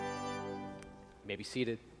You may be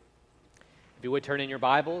seated. If you would turn in your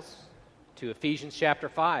Bibles to Ephesians chapter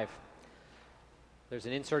 5. There's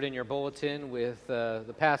an insert in your bulletin with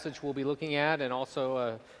the passage we'll be looking at and also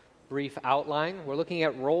a brief outline. We're looking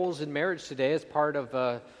at roles in marriage today as part of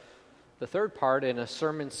the third part in a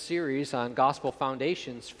sermon series on gospel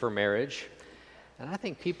foundations for marriage. And I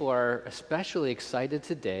think people are especially excited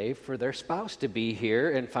today for their spouse to be here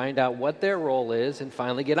and find out what their role is and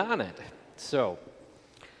finally get on it. So,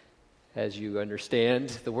 as you understand,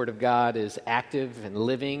 the Word of God is active and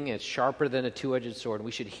living. It's sharper than a two-edged sword.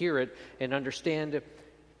 We should hear it and understand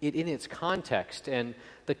it in its context. And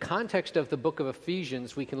the context of the book of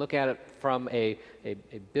Ephesians, we can look at it from a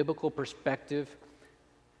biblical perspective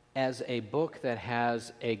as a book that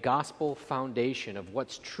has a gospel foundation of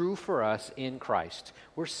what's true for us in Christ.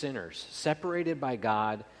 We're sinners, separated by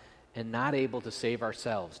God and not able to save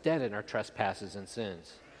ourselves, dead in our trespasses and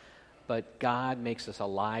sins. But God makes us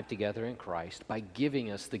alive together in Christ by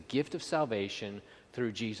giving us the gift of salvation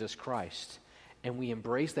through Jesus Christ. And we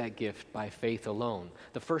embrace that gift by faith alone.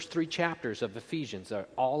 The first 3 chapters of Ephesians are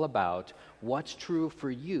all about what's true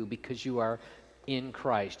for you because you are in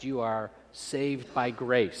Christ. You are saved by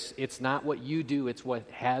grace. It's not what you do, it's what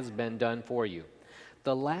has been done for you.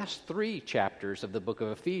 The last 3 chapters of the book of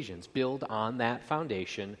Ephesians build on that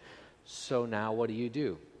foundation. So now what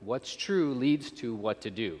do? What's true leads to what to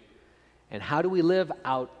do. And how do we live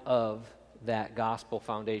out of that gospel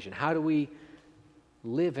foundation? How do we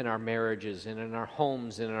live in our marriages and in our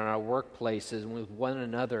homes and in our workplaces and with one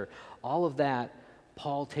another? All of that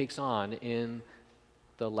Paul takes on in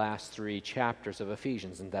the last 3 chapters of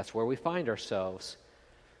Ephesians, and that's where we find ourselves.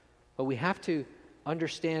 But we have to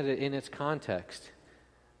understand it in its context,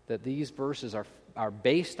 that these verses are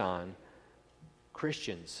based on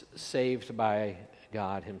Christians saved by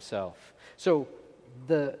God himself. So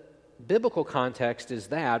the biblical context is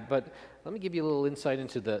that, but let me give you a little insight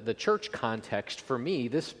into the church context. For me,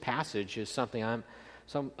 this passage is a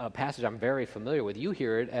passage I'm very familiar with. You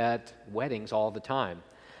hear it at weddings all the time.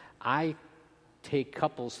 I take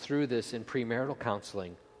couples through this in premarital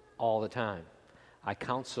counseling all the time. I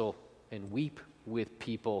counsel and weep with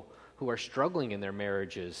people who are struggling in their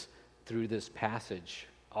marriages through this passage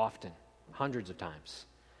often, hundreds of times.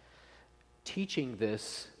 Teaching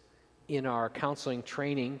this in our counseling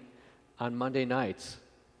training on Monday nights,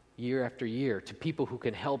 year after year, to people who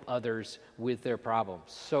can help others with their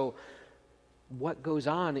problems. So what goes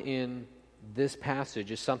on in this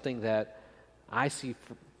passage is something that I see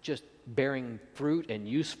just bearing fruit and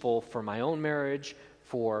useful for my own marriage,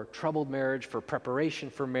 for troubled marriage, for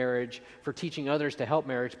preparation for marriage, for teaching others to help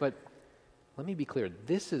marriage. But let me be clear,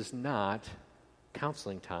 this is not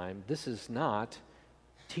counseling time. This is not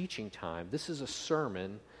teaching time. This is a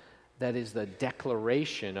sermon that is the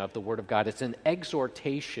declaration of the Word of God. It's an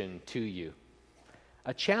exhortation to you,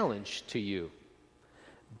 a challenge to you,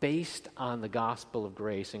 based on the gospel of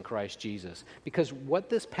grace in Christ Jesus. Because what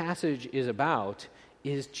this passage is about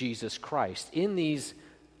is Jesus Christ. In these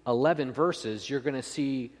 11 verses, you're going to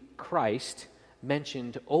see Christ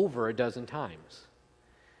mentioned over a dozen times.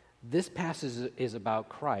 This passage is about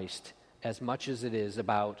Christ as much as it is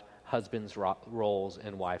about husbands' roles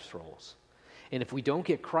and wives' roles. And if we don't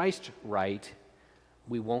get Christ right,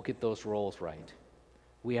 we won't get those roles right.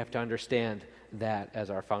 We have to understand that as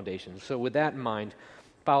our foundation. So with that in mind,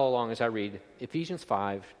 follow along as I read Ephesians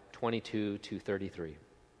 5:22-33.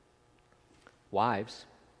 Wives,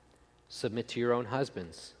 submit to your own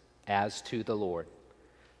husbands as to the Lord.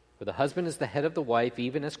 For the husband is the head of the wife,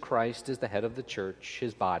 even as Christ is the head of the church,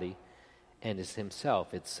 his body, and is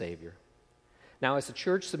himself its Savior. Now, as the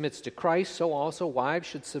church submits to Christ, so also wives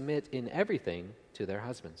should submit in everything to their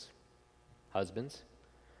husbands. Husbands,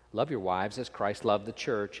 love your wives as Christ loved the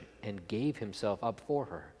church and gave himself up for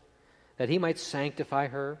her, that he might sanctify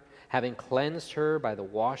her, having cleansed her by the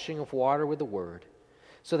washing of water with the word,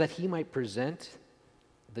 so that he might present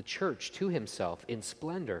the church to himself in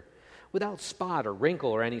splendor, without spot or wrinkle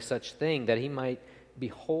or any such thing, that he might be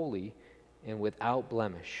holy and without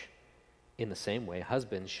blemish. In the same way,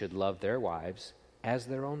 husbands should love their wives as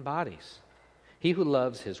their own bodies. He who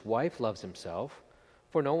loves his wife loves himself,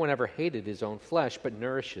 for no one ever hated his own flesh, but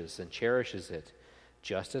nourishes and cherishes it,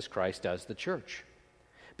 just as Christ does the church,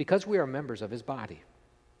 because we are members of his body.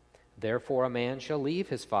 Therefore a man shall leave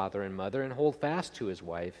his father and mother and hold fast to his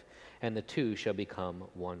wife, and the two shall become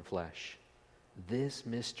one flesh. This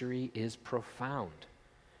mystery is profound,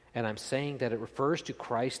 and I'm saying that it refers to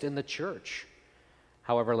Christ and the church.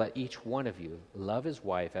 However, let each one of you love his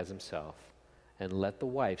wife as himself, and let the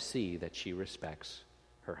wife see that she respects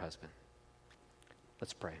her husband.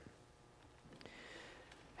 Let's pray.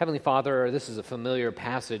 Heavenly Father, this is a familiar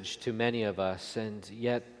passage to many of us, and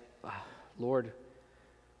yet, Lord,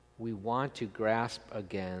 we want to grasp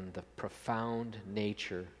again the profound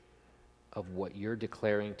nature of what you're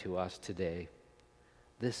declaring to us today.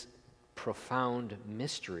 This profound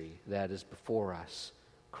mystery that is before us,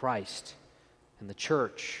 Christ and the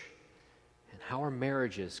church, and how our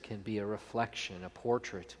marriages can be a reflection, a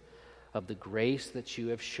portrait of the grace that you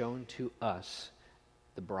have shown to us,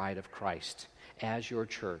 the bride of Christ, as your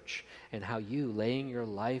church, and how you, laying your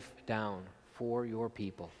life down for your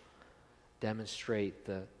people, demonstrate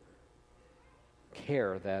the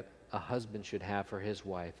care that a husband should have for his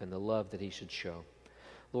wife and the love that he should show.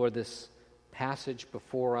 Lord, this passage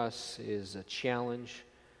before us is a challenge,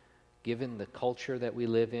 given the culture that we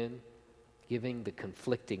live in, given the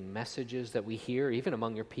conflicting messages that we hear, even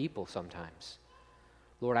among your people sometimes.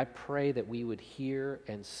 Lord, I pray that we would hear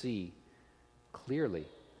and see clearly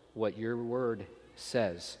what your word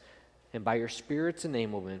says, and by your Spirit's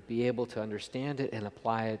enablement, be able to understand it and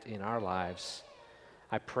apply it in our lives.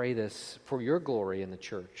 I pray this for your glory in the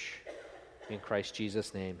church. In Christ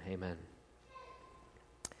Jesus' name, amen.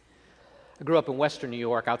 I grew up in Western New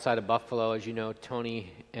York, outside of Buffalo. As you know,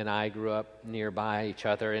 Tony and I grew up nearby each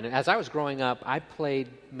other. And as I was growing up, I played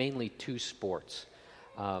mainly two sports.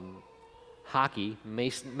 Hockey,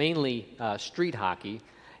 mainly street hockey,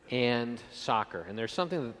 and soccer. And there's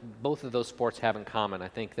something that both of those sports have in common, I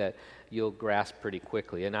think, that you'll grasp pretty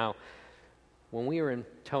quickly. And now, when we were in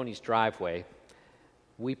Tony's driveway,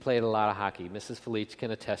 we played a lot of hockey. Mrs. Felice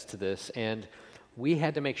can attest to this. And we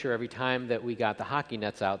had to make sure every time that we got the hockey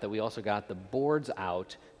nets out that we also got the boards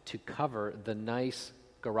out to cover the nice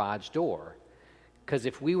garage door. Because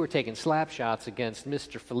if we were taking slap shots against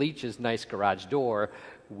Mr. Felice's nice garage door,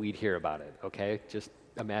 we'd hear about it, okay? Just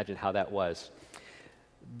imagine how that was.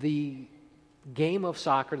 The game of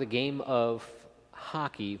soccer, the game of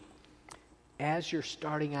hockey, as you're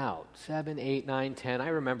starting out, 7, 8, 9, 10, I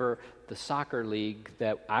remember the soccer league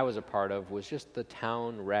that I was a part of was just the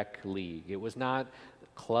town rec league. It was not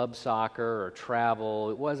club soccer or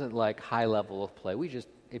travel. It wasn't like high level of play.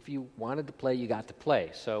 If you wanted to play, you got to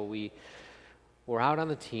play. So we were out on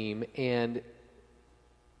the team, and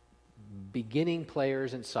beginning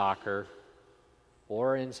players in soccer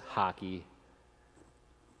or in hockey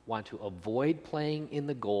want to avoid playing in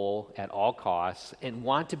the goal at all costs and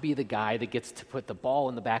want to be the guy that gets to put the ball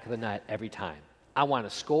in the back of the net every time. I want to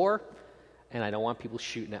score, and I don't want people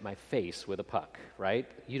shooting at my face with a puck, right?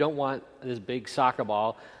 You don't want this big soccer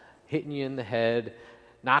ball hitting you in the head,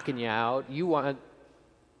 knocking you out. You want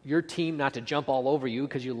your team not to jump all over you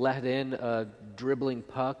because you let in a dribbling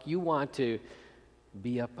puck. You want to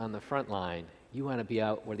be up on the front line. You want to be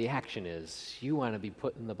out where the action is. You want to be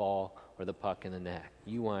putting the ball or the puck in the net.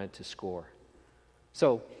 You want to score.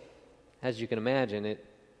 So, as you can imagine, it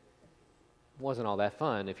wasn't all that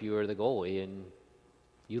fun if you were the goalie and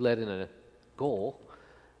you let in a goal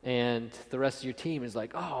and the rest of your team is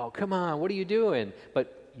like, oh, come on, what are you doing?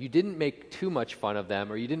 But you didn't make too much fun of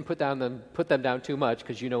them, or you didn't put them down too much,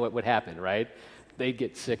 because you know what would happen, right? They'd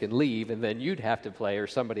get sick and leave, and then you'd have to play, or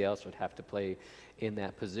somebody else would have to play in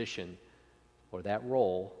that position or that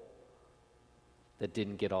role that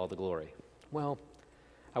didn't get all the glory. Well,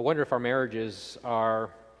 I wonder if our marriages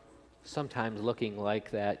are sometimes looking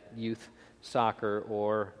like that youth soccer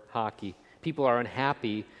or hockey. People are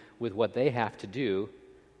unhappy with what they have to do,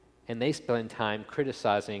 and they spend time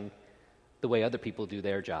criticizing the way other people do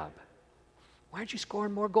their job. Why aren't you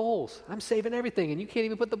scoring more goals? I'm saving everything, and you can't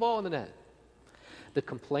even put the ball in the net. The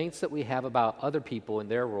complaints that we have about other people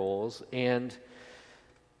and their roles, and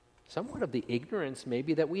somewhat of the ignorance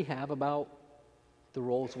maybe that we have about the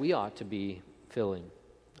roles we ought to be filling.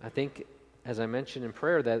 I think, as I mentioned in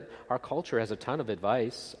prayer, that our culture has a ton of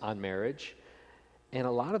advice on marriage, and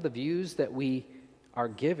a lot of the views that we are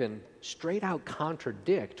given straight out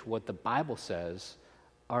contradict what the Bible says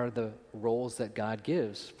are the roles that God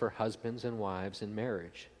gives for husbands and wives in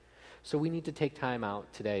marriage. So we need to take time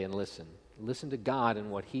out today and listen. Listen to God and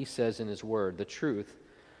what He says in His Word, the truth.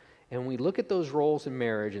 And we look at those roles in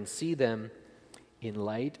marriage and see them in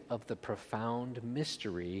light of the profound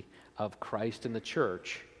mystery of Christ and the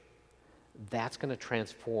church. That's going to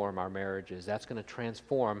transform our marriages. That's going to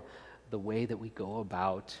transform the way that we go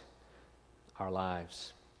about our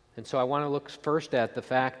lives. And so I want to look first at the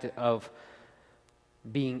fact of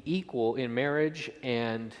being equal in marriage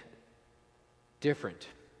and different.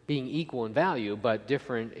 Being equal in value, but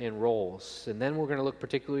different in roles. And then we're going to look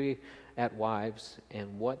particularly at wives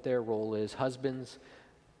and what their role is. Husbands,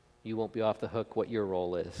 you won't be off the hook what your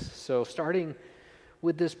role is. So starting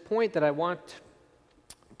with this point that I want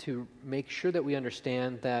to make sure that we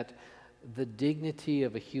understand that the dignity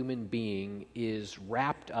of a human being is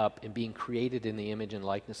wrapped up in being created in the image and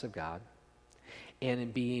likeness of God, and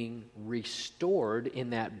in being restored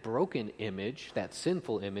in that broken image, that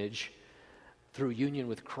sinful image, through union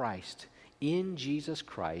with Christ. In Jesus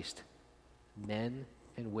Christ, men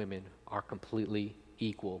and women are completely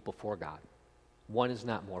equal before God. One is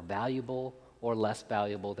not more valuable or less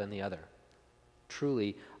valuable than the other.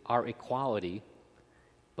 Truly, our equality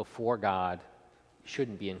before God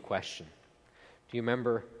shouldn't be in question. Do you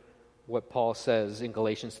remember what Paul says in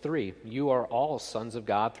Galatians 3? You are all sons of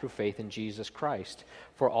God through faith in Jesus Christ.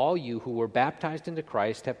 For all you who were baptized into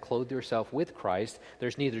Christ have clothed yourself with Christ.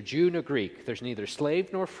 There's neither Jew nor Greek. There's neither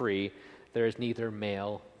slave nor free. There is neither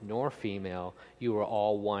male nor female. You are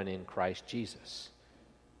all one in Christ Jesus.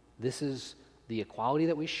 This is the equality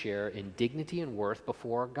that we share in dignity and worth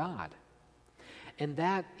before God. And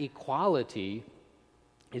that equality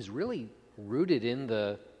is really rooted in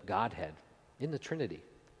the Godhead, in the Trinity.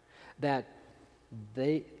 That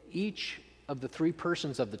each of the three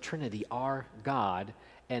persons of the Trinity are God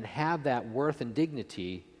and have that worth and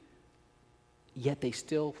dignity, yet they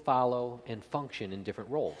still follow and function in different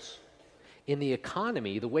roles. In the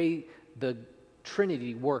economy, the way the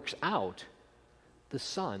Trinity works out, the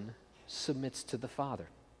Son submits to the Father.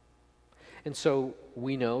 And so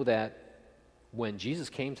we know that when Jesus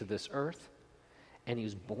came to this earth and he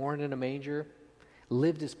was born in a manger,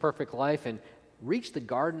 lived his perfect life, and reached the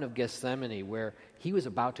Garden of Gethsemane where he was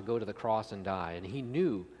about to go to the cross and die, and he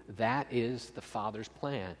knew that is the Father's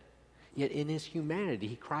plan. Yet in his humanity,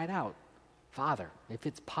 he cried out, Father, if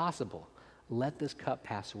it's possible, let this cup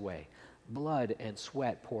pass away. Blood and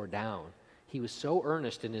sweat poured down. He was so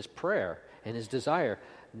earnest in his prayer and his desire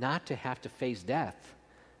not to have to face death.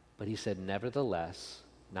 But he said, nevertheless,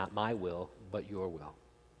 not my will, but your will.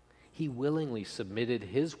 He willingly submitted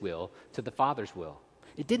his will to the Father's will.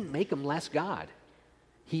 It didn't make him less God.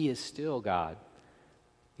 He is still God,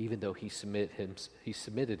 even though he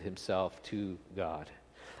submitted himself to God.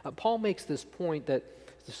 Paul makes this point that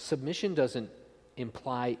submission doesn't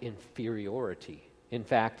imply inferiority. In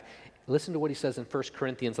fact, listen to what he says in 1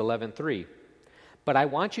 Corinthians 11:3. But I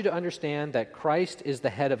want you to understand that Christ is the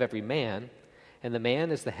head of every man, and the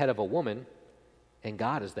man is the head of a woman, and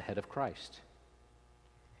God is the head of Christ.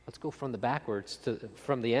 Let's go from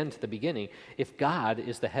the end to the beginning. If God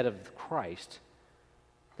is the head of Christ,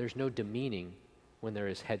 there's no demeaning when there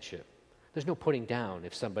is headship. There's no putting down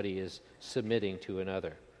if somebody is submitting to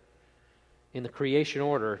another. In the creation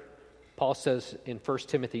order, Paul says in 1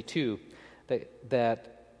 Timothy 2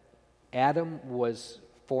 that Adam was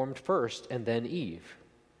formed first and then Eve.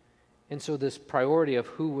 And so this priority of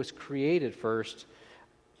who was created first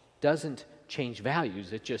doesn't change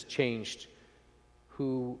values. It just changed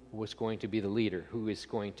who was going to be the leader, who is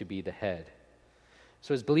going to be the head.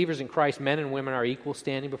 So as believers in Christ, men and women are equal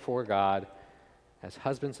standing before God. As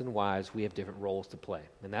husbands and wives, we have different roles to play.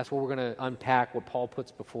 And that's what we're going to unpack, what Paul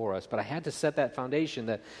puts before us. But I had to set that foundation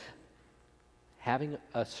that having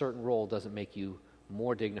a certain role doesn't make you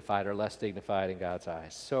more dignified or less dignified in God's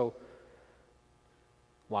eyes. So,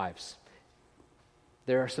 wives,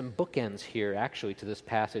 there are some bookends here, actually, to this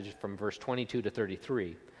passage from verse 22 to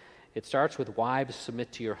 33. It starts with, wives,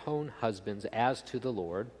 submit to your own husbands as to the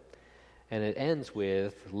Lord. And it ends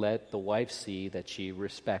with, let the wife see that she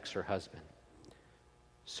respects her husband.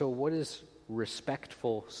 So what does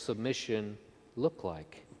respectful submission look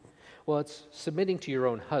like? Well, it's submitting to your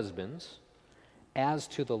own husbands as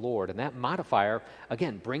to the Lord. And that modifier,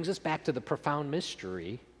 again, brings us back to the profound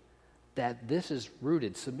mystery that this is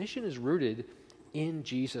rooted. Submission is rooted in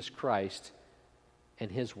Jesus Christ and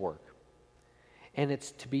his work. And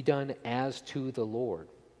it's to be done as to the Lord.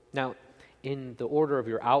 Now, in the order of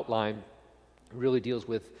your outline, it really deals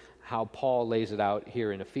with how Paul lays it out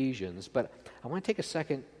here in Ephesians. But I want to take a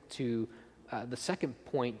second to the second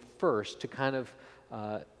point first to kind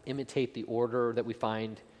of imitate the order that we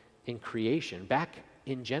find in creation. Back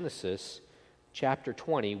in Genesis chapter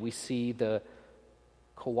 20, we see the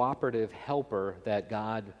cooperative helper that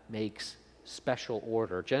God makes special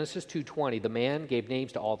order. Genesis 2:20, the man gave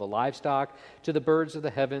names to all the livestock, to the birds of the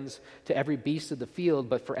heavens, to every beast of the field,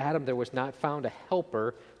 but for Adam there was not found a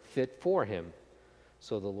helper fit for him.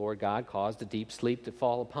 So the Lord God caused a deep sleep to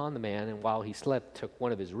fall upon the man, and while he slept, took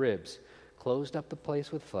one of his ribs, closed up the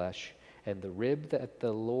place with flesh, and the rib that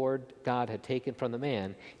the Lord God had taken from the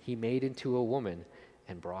man, he made into a woman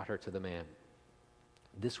and brought her to the man.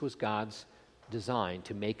 This was God's design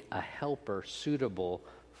to make a helper suitable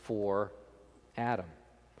for Adam.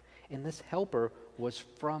 And this helper was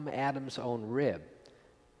from Adam's own rib,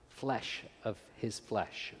 flesh of his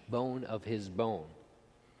flesh, bone of his bone.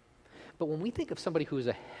 But when we think of somebody who is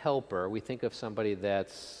a helper, we think of somebody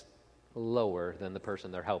that's lower than the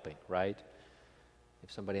person they're helping, right?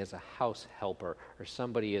 If somebody has a house helper or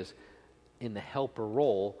somebody is in the helper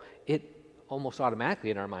role, it almost automatically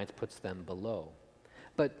in our minds puts them below.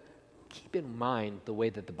 But keep in mind the way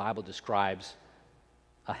that the Bible describes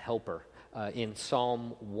a helper. In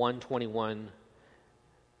Psalm 121,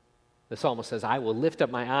 the psalmist says, I will lift up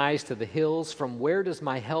my eyes to the hills. From where does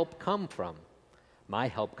my help come from? My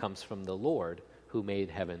help comes from the Lord who made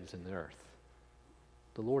heavens and the earth.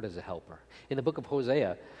 The Lord is a helper. In the book of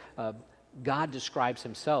Hosea, God describes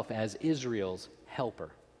himself as Israel's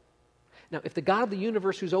helper. Now, if the God of the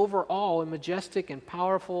universe, who's over all and majestic and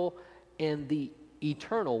powerful and the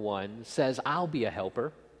eternal one, says, I'll be a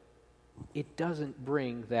helper, it doesn't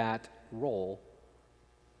bring that role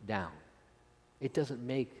down. It doesn't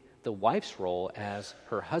make the wife's role as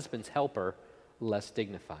her husband's helper less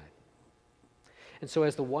dignified. And so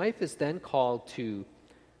as the wife is then called to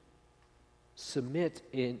submit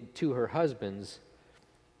to her husband's,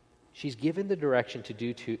 she's given the direction to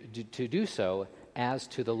do so as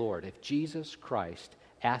to the Lord. If Jesus Christ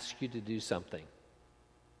asked you to do something,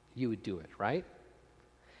 you would do it, right?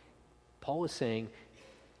 Paul is saying,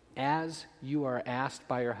 as you are asked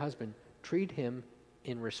by your husband, treat him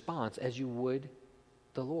in response as you would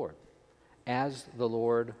the Lord, as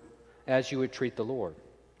you would treat the Lord.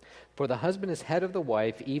 For the husband is head of the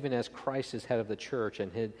wife, even as Christ is head of the church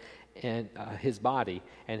and his body,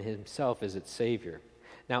 and himself is its Savior.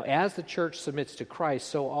 Now, as the church submits to Christ,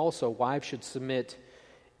 so also wives should submit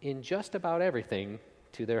in just about everything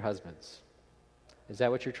to their husbands. Is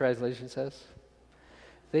that what your translation says?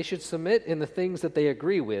 They should submit in the things that they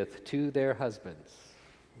agree with to their husbands.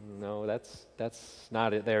 No, that's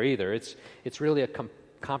not it there either. It's really a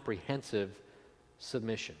comprehensive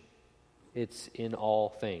submission. It's in all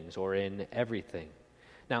things or in everything.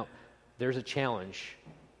 Now, there's a challenge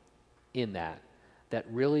in that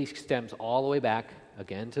really stems all the way back,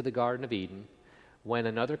 again, to the Garden of Eden, when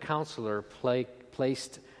another counselor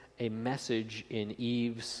placed a message in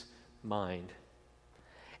Eve's mind.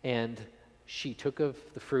 And she took of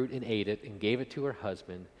the fruit and ate it and gave it to her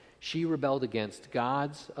husband. She rebelled against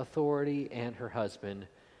God's authority and her husband,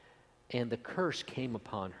 and the curse came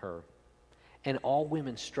upon her. And all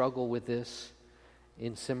women struggle with this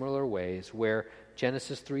in similar ways, where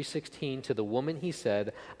Genesis 3:16, to the woman he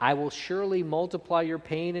said, I will surely multiply your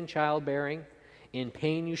pain in childbearing. In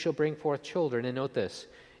pain you shall bring forth children. And note this,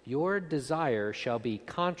 your desire shall be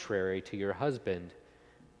contrary to your husband,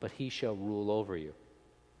 but he shall rule over you.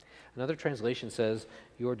 Another translation says,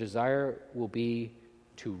 your desire will be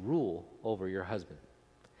to rule over your husband.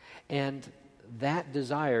 And that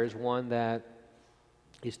desire is one that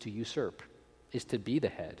is to usurp, is to be the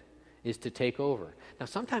head, is to take over. Now,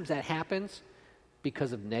 sometimes that happens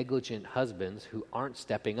because of negligent husbands who aren't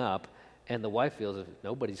stepping up, and the wife feels if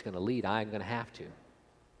nobody's going to lead, I'm going to have to.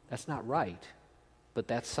 That's not right, but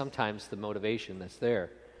that's sometimes the motivation that's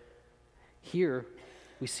there. Here,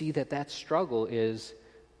 we see that struggle is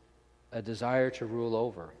a desire to rule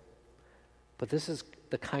over. But this is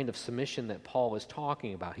the kind of submission that Paul is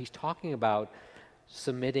talking about. He's talking about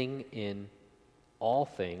submitting in all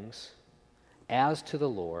things as to the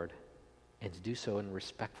Lord, and to do so in a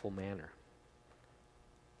respectful manner.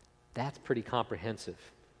 That's pretty comprehensive.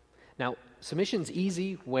 Now, submission's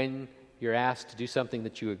easy when you're asked to do something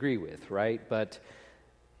that you agree with, right? But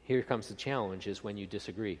here comes the challenge, is when you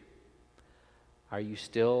disagree. Are you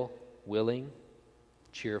still willing,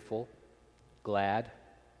 cheerful, glad?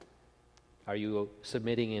 Are you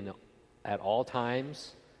submitting at all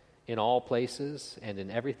times, in all places, and in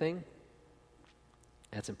everything?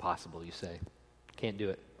 That's impossible, you say. Can't do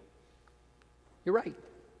it. You're right.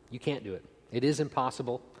 You can't do it. It is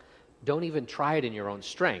impossible. Don't even try it in your own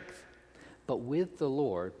strength. But with the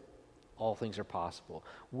Lord, all things are possible.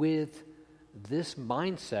 With this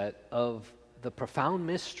mindset of the profound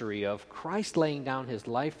mystery of Christ laying down his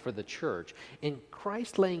life for the church, and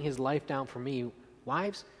Christ laying his life down for me,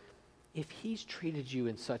 wives, if he's treated you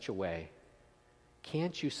in such a way,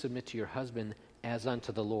 can't you submit to your husband as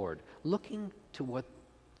unto the Lord, looking to what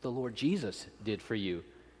the Lord Jesus did for you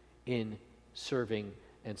in serving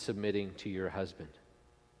and submitting to your husband?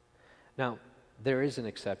 Now, there is an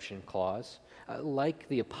exception clause. Like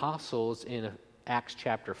the apostles in Acts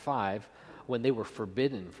chapter 5, when they were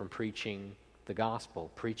forbidden from preaching the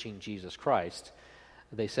gospel, preaching Jesus Christ,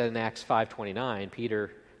 they said in Acts 5:29,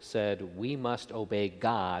 Peter said, we must obey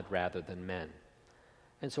God rather than men.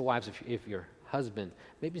 And so wives, if your husband,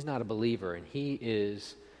 maybe he's not a believer and he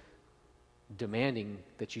is demanding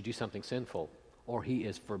that you do something sinful, or he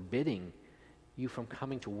is forbidding you from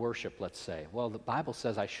coming to worship, let's say. Well, the Bible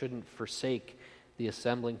says I shouldn't forsake the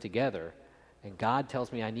assembling together, and God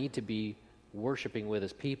tells me I need to be worshiping with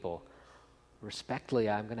his people, respectfully,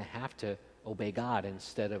 I'm going to have to obey God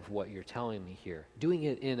instead of what you're telling me here. Doing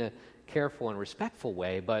it in a careful and respectful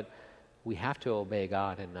way, but we have to obey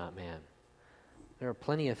God and not man. There are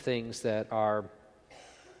plenty of things that are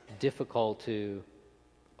difficult to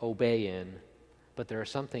obey in, but there are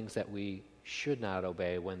some things that we should not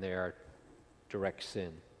obey when they are direct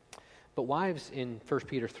sin. But wives, in 1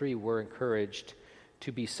 Peter 3, were encouraged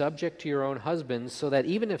to be subject to your own husbands, so that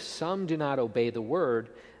even if some do not obey the word,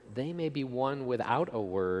 they may be won without a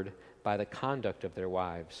word by the conduct of their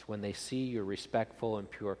wives, when they see your respectful and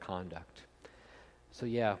pure conduct. So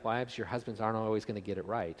yeah, wives, your husbands aren't always going to get it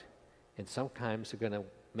right, and sometimes they're going to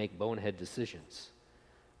make bonehead decisions.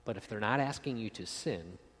 But if they're not asking you to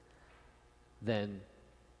sin, then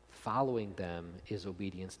following them is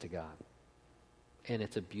obedience to God. And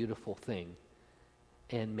it's a beautiful thing.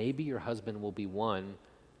 And maybe your husband will be won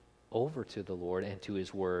over to the Lord and to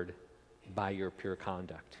his word by your pure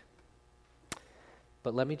conduct.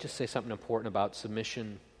 But let me just say something important about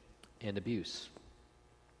submission and abuse.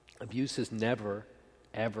 Abuse is never,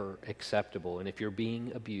 ever acceptable. And if you're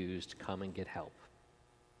being abused, come and get help.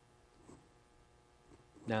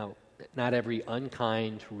 Now, not every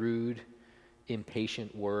unkind, rude,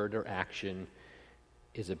 impatient word or action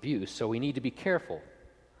is abuse, so we need to be careful.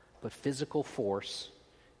 But physical force,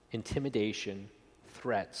 intimidation,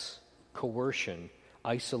 threats, coercion,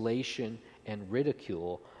 isolation, and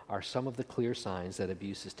ridicule are some of the clear signs that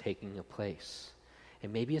abuse is taking place.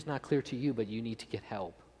 And maybe it's not clear to you, but you need to get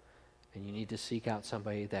help. And you need to seek out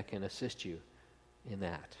somebody that can assist you in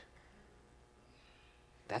that.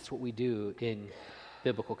 That's what we do in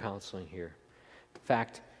biblical counseling here. In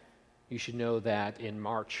fact, you should know that in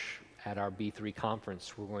March at our B3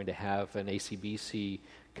 conference, we're going to have an ACBC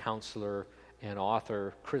counselor and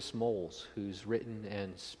author, Chris Moles, who's written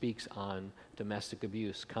and speaks on domestic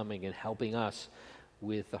abuse, coming and helping us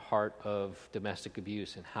with the heart of domestic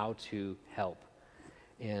abuse and how to help.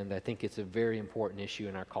 And I think it's a very important issue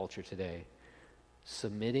in our culture today.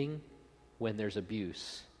 Submitting when there's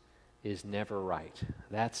abuse is never right.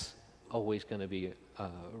 That's always going to be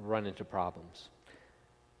run into problems.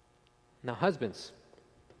 Now, husbands,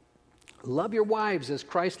 love your wives as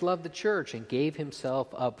Christ loved the church and gave himself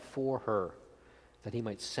up for her, that he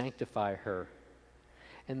might sanctify her.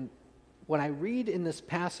 And what I read in this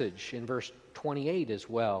passage in verse 28 as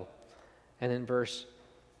well, and in verse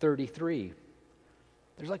 33,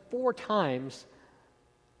 there's like 4 times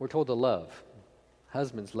we're told to love.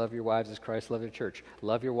 Husbands, love your wives as Christ loved the church.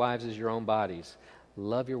 Love your wives as your own bodies.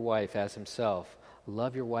 Love your wife as himself.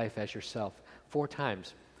 Love your wife as yourself. 4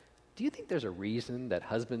 times. Do you think there's a reason that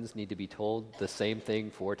husbands need to be told the same thing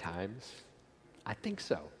 4 times? I think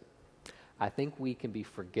so. I think we can be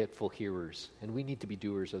forgetful hearers, and we need to be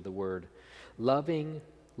doers of the word. Loving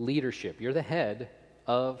leadership. You're the head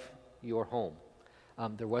of your home.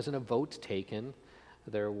 There wasn't a vote taken.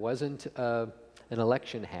 There wasn't an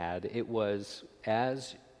election had. It was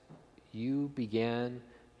as you began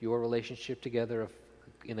your relationship together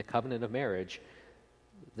in the covenant of marriage,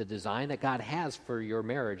 the design that God has for your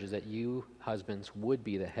marriage is that you, husbands, would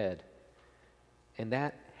be the head. And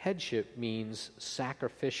that headship means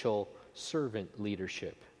sacrificial servant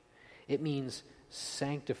leadership. It means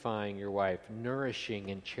sanctifying your wife, nourishing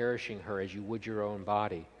and cherishing her as you would your own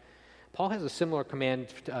body. Paul has a similar command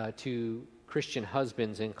to Christian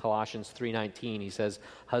husbands in Colossians 3:19. He says,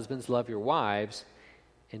 husbands, love your wives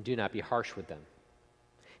and do not be harsh with them.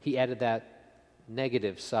 He added that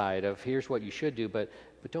negative side of here's what you should do, but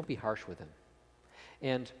don't be harsh with them.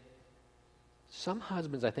 And some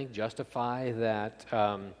husbands, I think, justify that,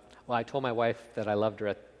 I told my wife that I loved her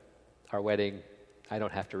at our wedding. I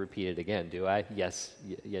don't have to repeat it again, do I? Yes,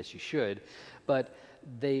 you should. But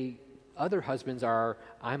other husbands are,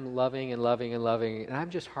 I'm loving and loving and loving, and I'm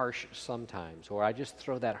just harsh sometimes, or I just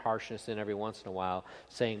throw that harshness in every once in a while,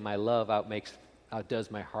 saying my love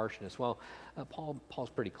outdoes my harshness. Well, Paul's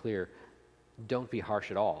pretty clear. Don't be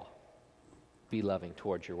harsh at all. Be loving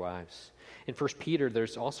towards your wives. In 1 Peter,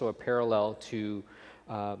 there's also a parallel to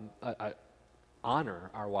honor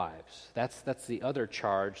our wives. That's the other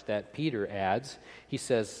charge that Peter adds. He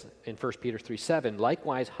says in 1 Peter 3:7,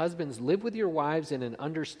 likewise, husbands, live with your wives in an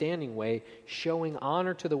understanding way, showing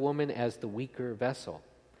honor to the woman as the weaker vessel,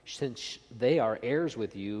 since they are heirs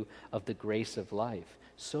with you of the grace of life,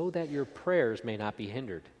 so that your prayers may not be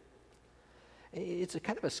hindered. It's a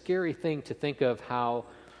kind of a scary thing to think of how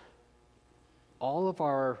all of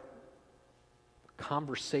our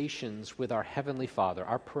conversations with our Heavenly Father,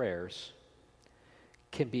 our prayers,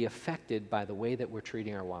 can be affected by the way that we're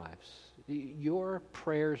treating our wives. Your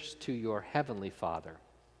prayers to your heavenly Father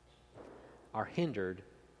are hindered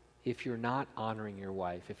if you're not honoring your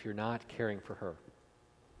wife, if you're not caring for her.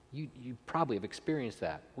 You probably have experienced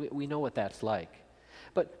that. We know what that's like.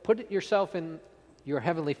 But put yourself in your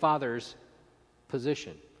heavenly Father's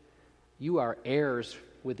position. You are heirs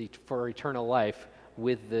for eternal life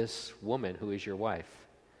with this woman who is your wife.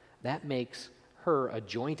 That makes her a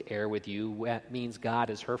joint heir with you. That means God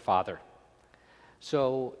is her father.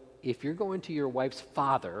 So if you're going to your wife's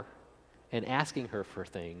father and asking her for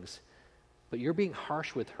things, but you're being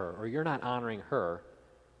harsh with her or you're not honoring her,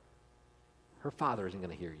 her father isn't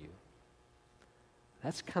going to hear you.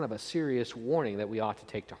 That's kind of a serious warning that we ought to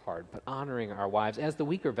take to heart. But honoring our wives as the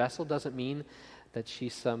weaker vessel doesn't mean that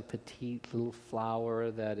she's some petite little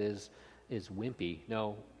flower that is wimpy.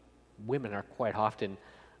 No, women are quite often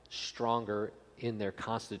stronger in their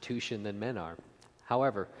constitution than men are.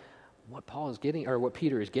 However, what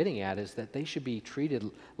Peter is getting at is that they should be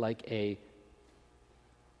treated like a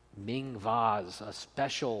Ming vase, a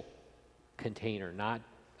special container, not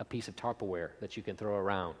a piece of Tupperware that you can throw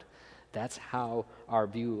around. That's how our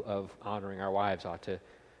view of honoring our wives ought to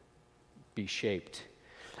be shaped.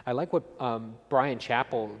 I like what Brian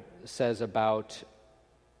Chappell says about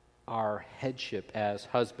our headship as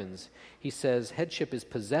husbands. He says, headship is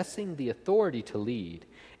possessing the authority to lead.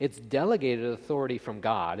 It's delegated authority from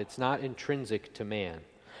God. It's not intrinsic to man.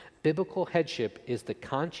 Biblical headship is the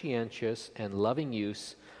conscientious and loving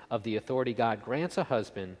use of the authority God grants a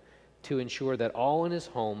husband to ensure that all in his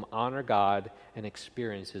home honor God and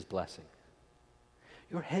experience his blessing.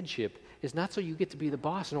 Your headship is not so you get to be the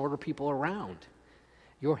boss and order people around.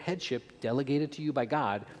 Your headship, delegated to you by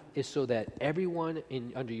God, is so that everyone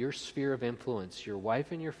under your sphere of influence, your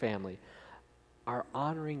wife and your family, are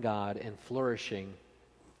honoring God and flourishing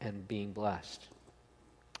and being blessed.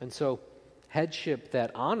 And so, headship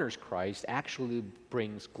that honors Christ actually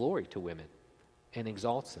brings glory to women and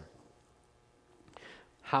exalts them.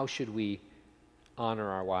 How should we honor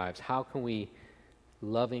our wives? How can we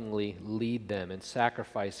lovingly lead them and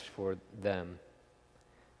sacrifice for them?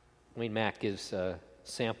 Wayne Mack gives a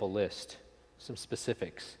sample list, some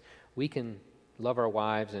specifics. We can love our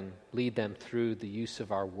wives and lead them through the use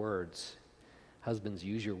of our words. Husbands,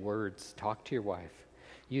 use your words. Talk to your wife.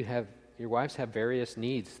 Your wives have various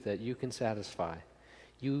needs that you can satisfy.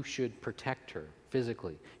 You should protect her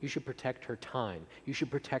physically. You should protect her time. You should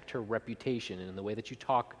protect her reputation in the way that you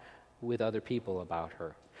talk with other people about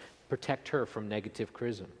her. Protect her from negative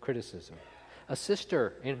criticism. Assist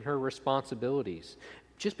her in her responsibilities.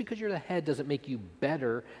 Just because you're the head doesn't make you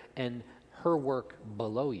better and her work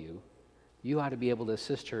below you. You ought to be able to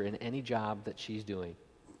assist her in any job that she's doing.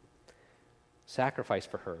 Sacrifice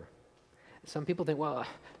for her. Some people think, well,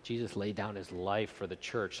 Jesus laid down his life for the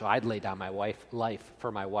church, so I'd lay down my life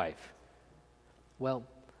for my wife. Well,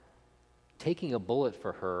 taking a bullet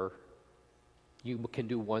for her, you can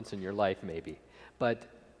do once in your life maybe. But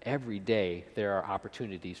every day there are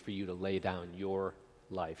opportunities for you to lay down your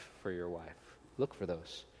life for your wife. Look for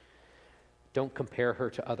those. Don't compare her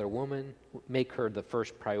to other women. Make her the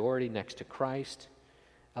first priority next to Christ.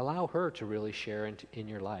 Allow her to really share in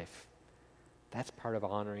your life. That's part of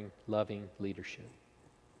honoring, loving leadership.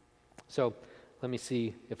 So let me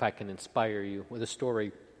see if I can inspire you with a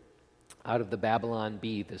story out of the Babylon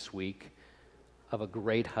Bee this week of a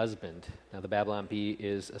great husband. Now, the Babylon Bee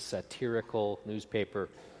is a satirical newspaper,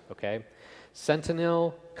 okay?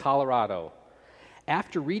 Sentinel, Colorado.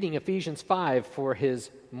 After reading Ephesians 5 for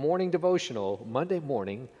his morning devotional Monday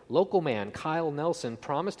morning, local man Kyle Nelson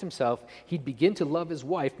promised himself he'd begin to love his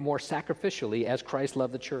wife more sacrificially as Christ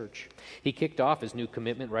loved the church. He kicked off his new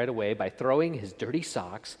commitment right away by throwing his dirty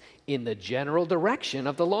socks in the general direction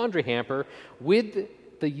of the laundry hamper, with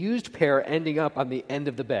the used pair ending up on the end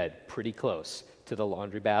of the bed, pretty close to the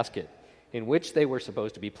laundry basket in which they were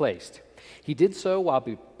supposed to be placed. He did so while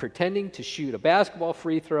pretending to shoot a basketball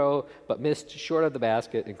free throw, but missed short of the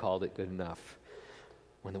basket and called it good enough.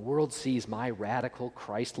 When the world sees my radical,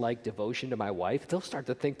 Christ-like devotion to my wife, they'll start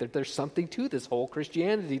to think that there's something to this whole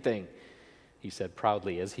Christianity thing, he said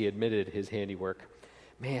proudly as he admitted his handiwork.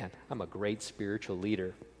 Man, I'm a great spiritual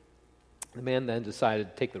leader. The man then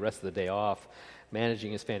decided to take the rest of the day off,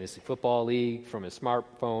 managing his fantasy football league from his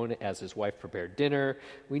smartphone as his wife prepared dinner.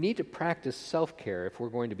 We need to practice self-care if we're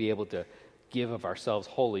going to be able to give of ourselves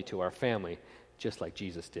wholly to our family, just like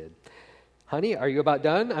Jesus did. Honey, are you about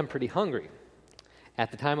done? I'm pretty hungry.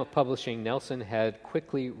 At the time of publishing, Nelson had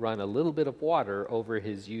quickly run a little bit of water over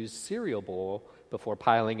his used cereal bowl before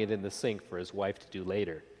piling it in the sink for his wife to do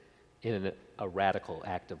later, in a radical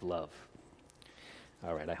act of love.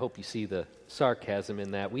 All right, I hope you see the sarcasm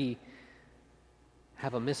in that. We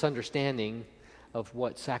have a misunderstanding of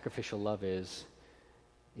what sacrificial love is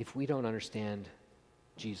if we don't understand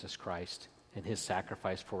Jesus Christ and his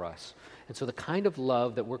sacrifice for us. And so the kind of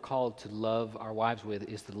love that we're called to love our wives with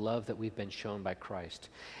is the love that we've been shown by Christ.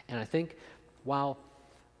 And I think while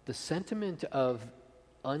the sentiment of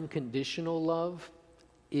unconditional love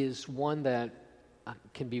is one that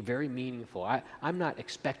can be very meaningful. I'm not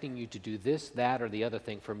expecting you to do this, that, or the other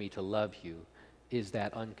thing for me to love you, is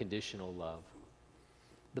that unconditional love.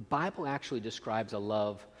 The Bible actually describes a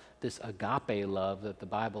love, this agape love that the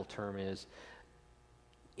Bible term is,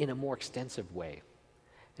 in a more extensive way.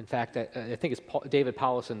 In fact, I think it's David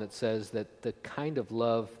Powlison that says that the kind of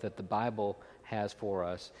love that the Bible has for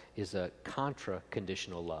us is a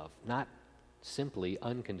contra-conditional love, not simply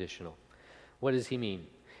unconditional. What does he mean?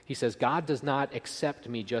 He says, God does not accept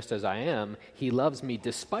me just as I am. He loves me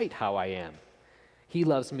despite how I am. He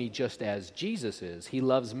loves me just as Jesus is. He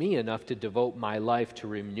loves me enough to devote my life to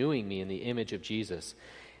renewing me in the image of Jesus.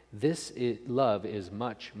 Love is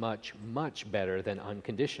much, much, much better than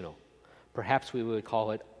unconditional. Perhaps we would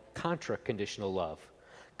call it contra-conditional love.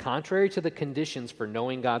 Contrary to the conditions for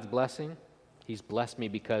knowing God's blessing, he's blessed me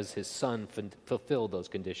because his Son fulfilled those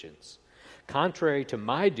conditions. Contrary to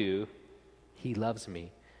my due, he loves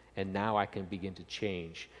me, and now I can begin to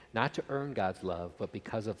change, not to earn God's love, but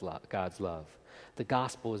because of God's love. The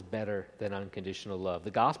gospel is better than unconditional love.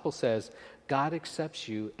 The gospel says God accepts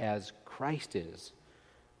you as Christ is.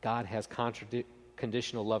 God has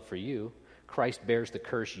conditional love for you. Christ bears the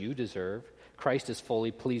curse you deserve. Christ is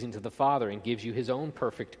fully pleasing to the Father and gives you his own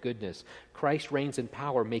perfect goodness. Christ reigns in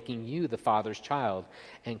power, making you the Father's child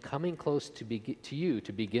and coming close to you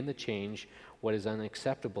to begin to change what is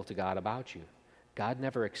unacceptable to God about you. God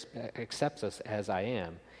never accepts us as I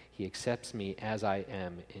am. He accepts me as I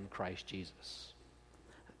am in Christ Jesus.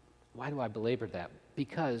 Why do I belabor that?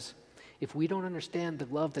 Because if we don't understand the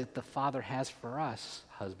love that the Father has for us,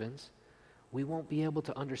 husbands, we won't be able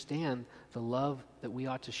to understand the love that we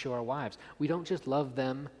ought to show our wives. We don't just love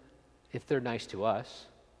them if they're nice to us.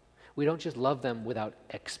 We don't just love them without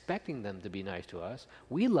expecting them to be nice to us.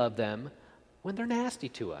 We love them when they're nasty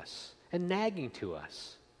to us and nagging to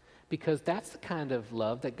us, because that's the kind of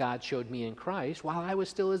love that God showed me in Christ while I was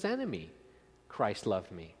still his enemy. Christ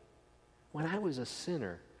loved me. When I was a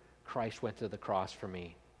sinner, Christ went to the cross for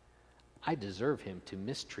me. I deserve him to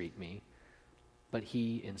mistreat me, but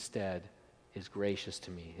he instead is gracious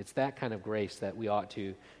to me. It's that kind of grace that we ought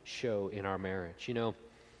to show in our marriage. You know,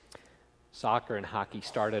 soccer and hockey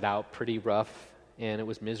started out pretty rough, and it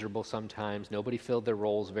was miserable sometimes. Nobody filled their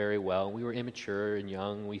roles very well. We were immature and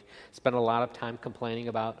young. We spent a lot of time complaining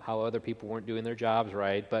about how other people weren't doing their jobs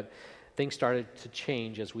right, but things started to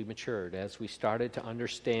change as we matured, as we started to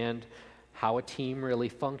understand how a team really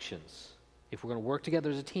functions. If we're going to work together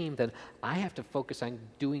as a team, then I have to focus on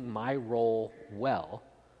doing my role well,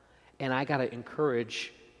 and I got to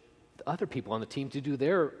encourage the other people on the team to do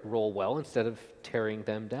their role well instead of tearing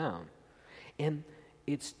them down. And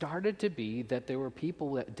it started to be that there were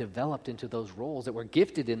people that developed into those roles, that were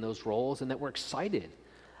gifted in those roles, and that were excited.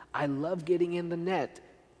 I love getting in the net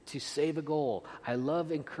to save a goal. I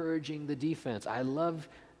love encouraging the defense. I love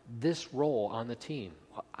this role on the team.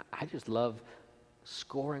 I just love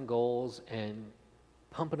scoring goals and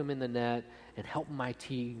pumping them in the net and helping my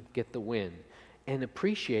team get the win, and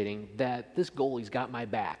appreciating that this goalie's got my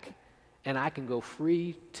back and I can go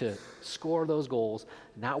free to score those goals,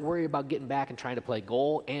 not worry about getting back and trying to play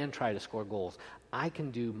goal and try to score goals. I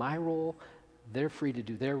can do my role, they're free to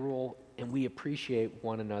do their role, and we appreciate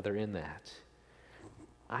one another in that.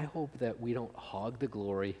 I hope that we don't hog the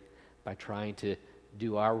glory by trying to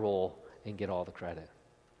do our role and get all the credit.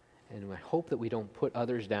 And I hope that we don't put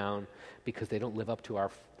others down because they don't live up to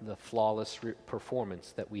the flawless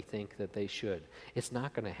performance that we think that they should. It's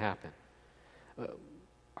not going to happen.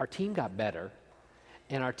 Our team got better,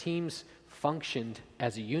 and our teams functioned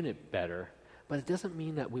as a unit better, but it doesn't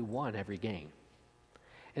mean that we won every game.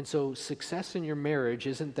 And so success in your marriage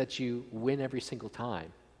isn't that you win every single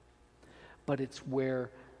time, but it's where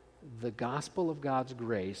the gospel of God's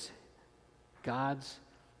grace, God's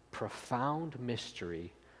profound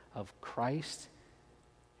mystery of Christ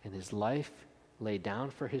and his life laid down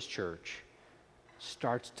for his church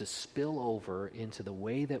starts to spill over into the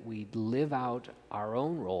way that we live out our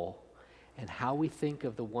own role and how we think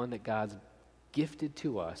of the one that God's gifted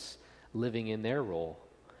to us living in their role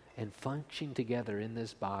and functioning together in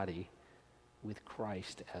this body with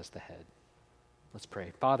Christ as the head. Let's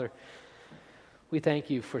pray. Father, we thank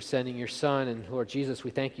you for sending your Son, and Lord Jesus,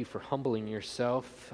 we thank you for humbling yourself